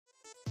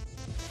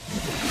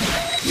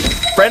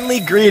Friendly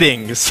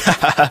greetings.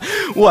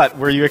 What,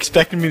 were you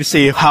expecting me to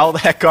say, how the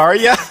heck are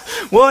ya?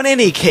 Well, in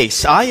any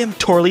case, I am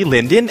Torley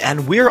Linden,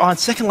 and we're on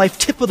Second Life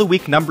Tip of the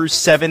Week number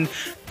 7,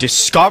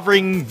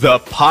 Discovering the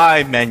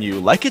Pie Menu.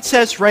 Like it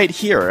says right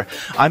here,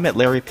 I'm at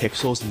Larry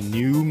Pixel's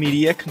New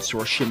Media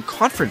Consortium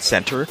Conference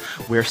Center,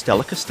 where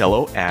Stella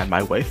Costello and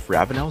my wife,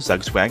 Ravenel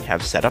Zugzwang,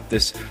 have set up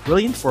this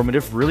really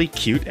informative, really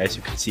cute, as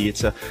you can see,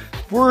 it's a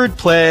word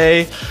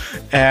play,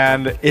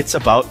 and it's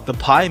about the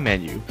pie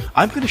menu.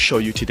 I'm going to show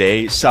you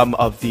today some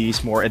of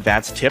these more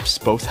advanced tips,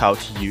 both how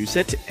to use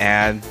it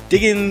and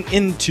digging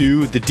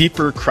into the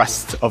deeper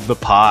crust of the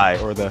pie,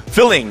 or the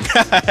filling,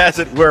 as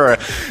it were.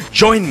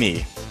 Join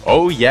me.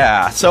 Oh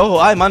yeah, so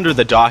I'm under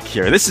the dock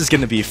here. This is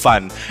going to be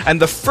fun.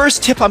 And the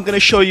first tip I'm going to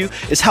show you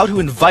is how to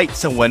invite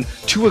someone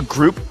to a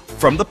group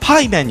from the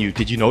pie menu.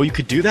 Did you know you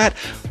could do that?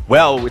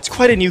 Well, it's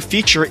quite a new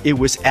feature. It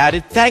was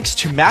added thanks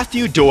to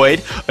Matthew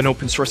Doyd, an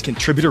open source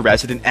contributor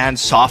resident, and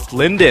Soft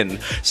Linden.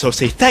 So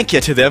say thank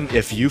you to them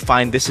if you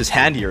find this is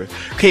handier.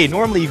 Okay,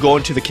 normally you go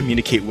into the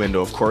communicate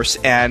window, of course,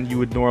 and you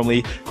would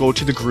normally go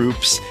to the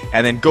groups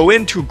and then go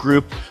into a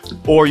group,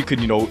 or you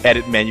could,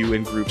 edit menu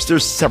in groups.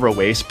 There's several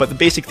ways, but the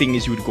basic thing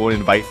is you would go and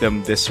invite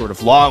them this sort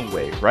of long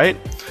way, right?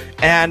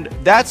 And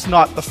that's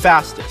not the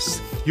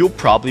fastest. You'll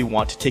probably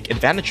want to take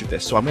advantage of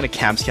this. So I'm going to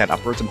cam scan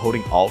upwards. I'm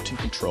holding Alt and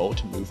Control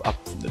to move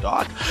up from the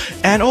dock.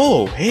 And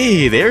oh,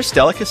 hey, there's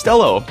Stella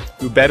Costello.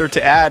 Who better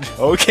to add?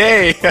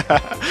 Okay.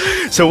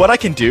 So what I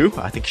can do,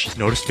 I think she's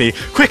noticed me.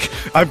 Quick,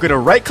 I'm going to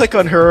right click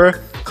on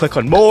her, click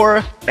on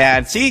more,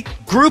 and see,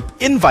 group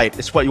invite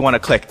is what you want to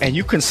click. And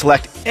you can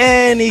select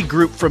any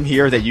group from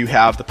here that you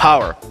have the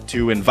power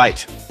to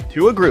invite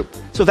to a group.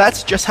 So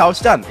that's just how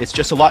it's done. It's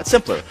just a lot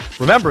simpler.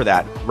 Remember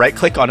that. Right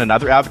click on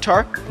another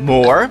avatar,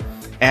 more,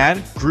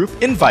 and group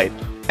invite.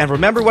 And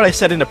remember what I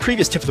said in a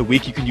previous tip of the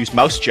week, you can use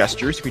mouse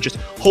gestures. You can just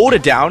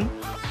hold down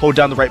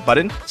the right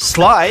button,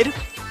 slide,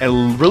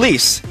 and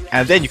release,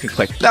 and then you can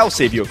click. That'll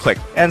save you a click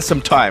and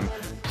some time.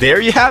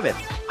 There you have it.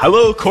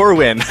 Hello,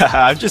 Corwin.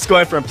 I'm just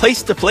going from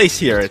place to place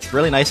here. It's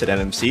really nice at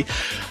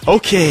NMC.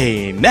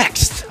 Okay,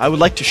 next, I would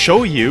like to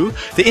show you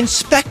the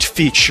inspect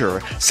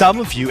feature. Some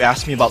of you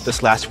asked me about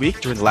this last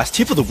week during the last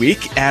tip of the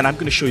week, and I'm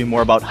going to show you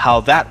more about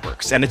how that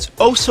works. And it's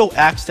also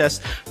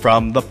accessed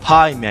from the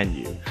pie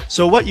menu.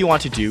 So what you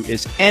want to do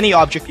is any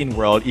object in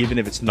world, even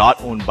if it's not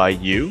owned by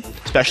you,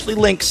 especially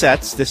link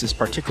sets, this is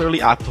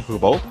particularly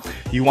applicable,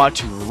 you want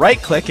to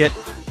right click it.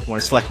 You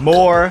want to select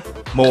more,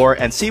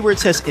 and see where it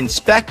says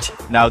inspect.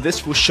 Now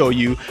this will show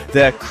you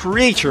the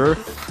creator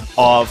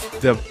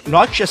of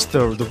not just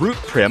the root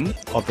prim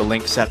of the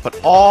link set, but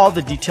all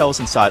the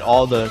details inside,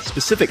 all the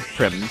specific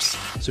prims,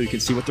 so you can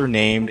see what they're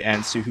named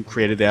and see who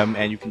created them,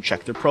 and you can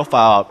check their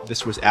profile.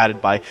 This was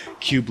added by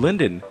Cube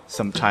Linden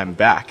some time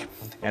back.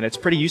 And it's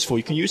pretty useful.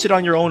 You can use it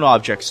on your own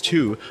objects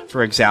too.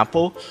 For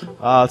example,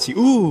 let's see.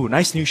 Ooh,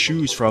 nice new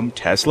shoes from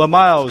Tesla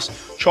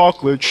Miles.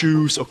 Chocolate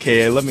shoes.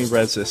 Okay, let me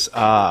res this.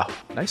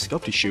 Nice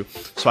sculpty shoe.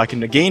 So I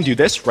can again do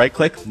this. Right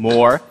click,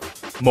 more,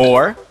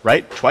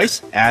 right,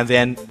 twice, and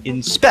then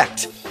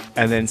inspect.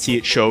 And then see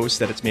it shows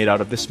that it's made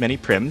out of this many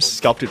prims.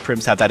 Sculpted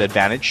prims have that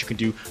advantage. You can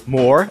do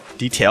more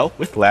detail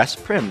with less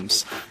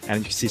prims. And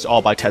you can see it's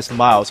all by Tesla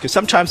Miles, because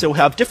sometimes they will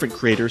have different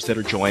creators that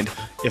are joined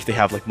if they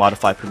have like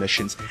modified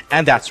permissions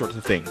and that sort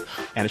of thing.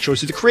 And it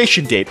shows you the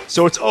creation date.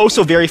 So it's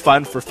also very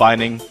fun for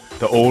finding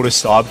the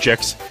oldest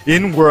objects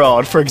in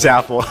world, for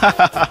example.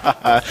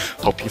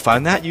 Hope you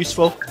find that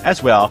useful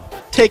as well.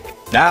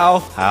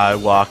 Now I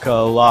walk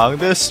along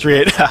the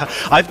street.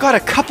 I've got a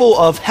couple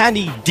of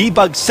handy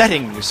debug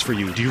settings for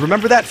you. Do you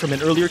remember that from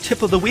an earlier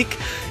tip of the week?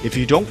 If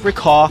you don't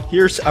recall,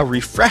 here's a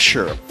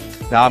refresher.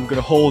 Now I'm going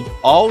to hold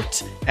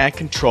Alt and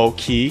Control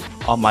key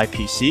on my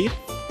PC,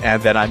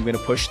 and then I'm going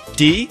to push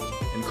D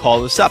and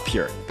call this up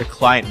here, the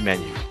client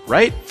menu,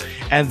 right?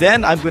 And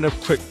then I'm going to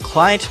click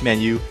client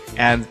menu,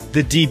 and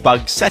the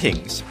debug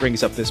settings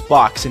brings up this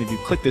box. And if you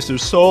click this,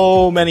 there's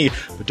so many,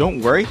 but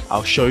don't worry,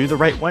 I'll show you the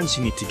right ones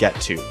you need to get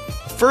to.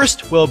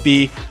 First will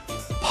be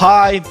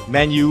pie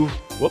menu,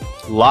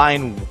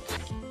 line,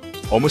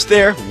 almost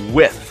there,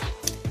 width.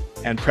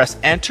 And press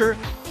enter,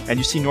 and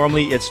you see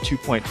normally it's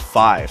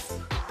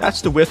 2.5.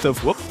 That's the width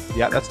of,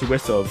 that's the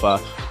width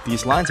of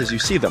these lines as you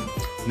see them.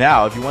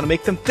 Now, if you want to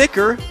make them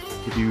thicker,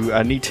 if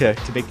you need to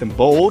make them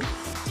bold,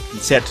 you can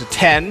set to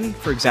 10,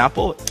 for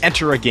example,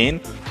 enter again,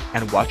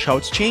 and watch how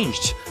it's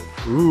changed.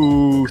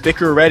 Ooh,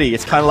 thicker already.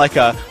 It's kind of like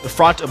the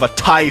front of a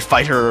TIE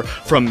fighter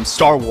from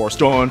Star Wars.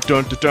 Dun,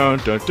 dun, dun, dun,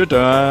 dun, dun,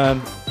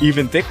 dun.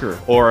 Even thicker.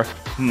 Or,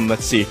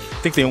 let's see. I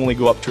think they only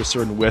go up to a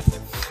certain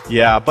width.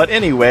 Yeah, but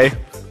anyway,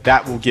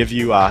 that will give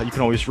you, you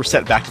can always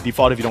reset back to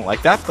default if you don't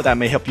like that, but that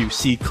may help you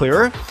see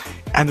clearer.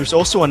 And there's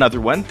also another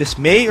one. This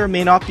may or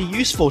may not be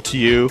useful to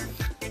you.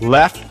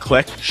 Left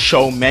click,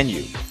 show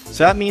menu.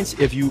 So that means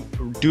if you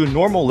do a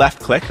normal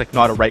left click, like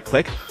not a right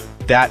click,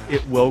 that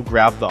it will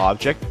grab the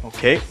object.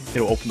 Okay, it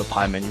will open the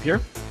pie menu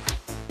here.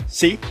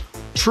 See?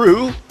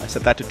 True. I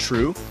set that to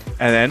true.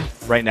 And then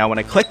right now when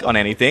I click on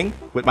anything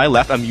with my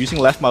left, I'm using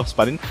the left mouse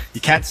button.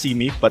 You can't see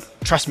me, but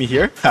trust me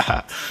here.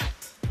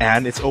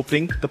 And it's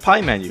opening the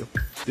pie menu.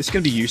 This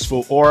can be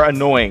useful or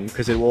annoying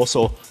because it will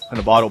also kind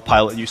of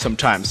autopilot you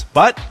sometimes.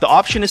 But the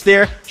option is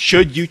there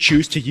should you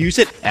choose to use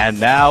it, and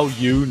now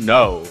you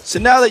know. So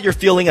now that you're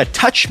feeling a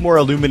touch more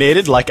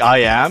illuminated like I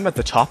am at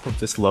the top of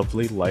this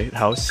lovely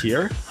lighthouse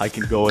here, I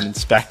can go and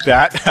inspect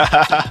that.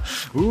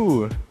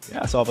 Ooh,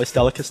 yeah, it's all by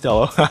Stella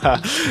Costello.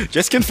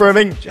 Just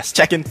confirming, just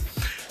checking.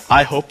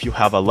 I hope you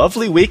have a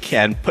lovely week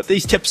and put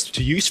these tips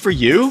to use for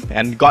you,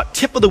 and got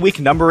tip of the week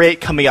number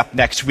 8 coming up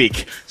next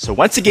week. So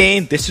once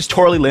again, this is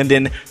TuTORial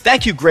Linden.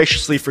 Thank you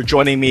graciously for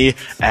joining me,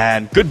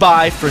 and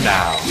goodbye for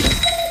now.